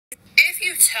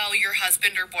tell your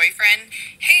husband or boyfriend,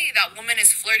 hey, that woman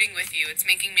is flirting with you, it's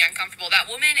making me uncomfortable, that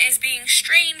woman is being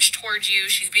strange towards you,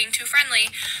 she's being too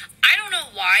friendly. I don't know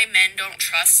why men don't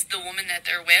trust the woman that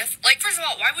they're with. Like, first of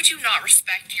all, why would you not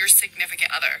respect your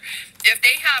significant other? If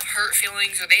they have hurt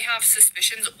feelings or they have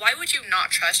suspicions, why would you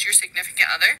not trust your significant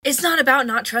other? It's not about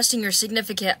not trusting your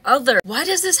significant other. Why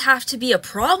does this have to be a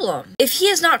problem? If he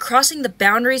is not crossing the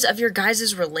boundaries of your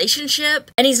guys'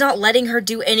 relationship and he's not letting her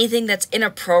do anything that's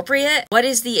inappropriate, what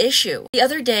is the issue? The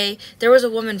other day, there was a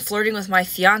woman flirting with my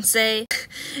fiance.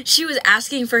 She was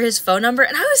asking for his phone number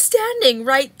and I was standing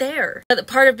right there. But the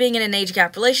part of being in an age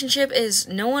gap relationship is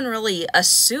no one really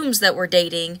assumes that we're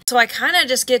dating. So I kind of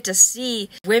just get to see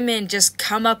women just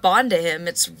come up onto him.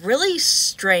 It's really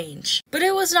strange. But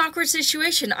it was an awkward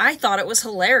situation. I thought it was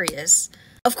hilarious.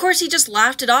 Of course, he just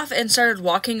laughed it off and started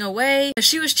walking away.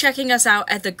 She was checking us out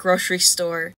at the grocery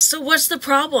store. So what's the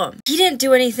problem? He didn't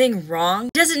do anything wrong.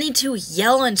 He doesn't need to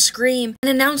yell and scream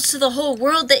and announce to the whole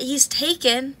world that he's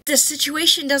taken. The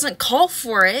situation doesn't call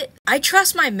for it. I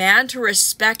trust my man to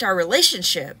respect our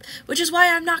relationship, which is why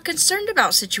I'm not concerned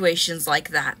about situations like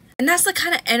that. And that's the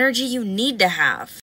kind of energy you need to have.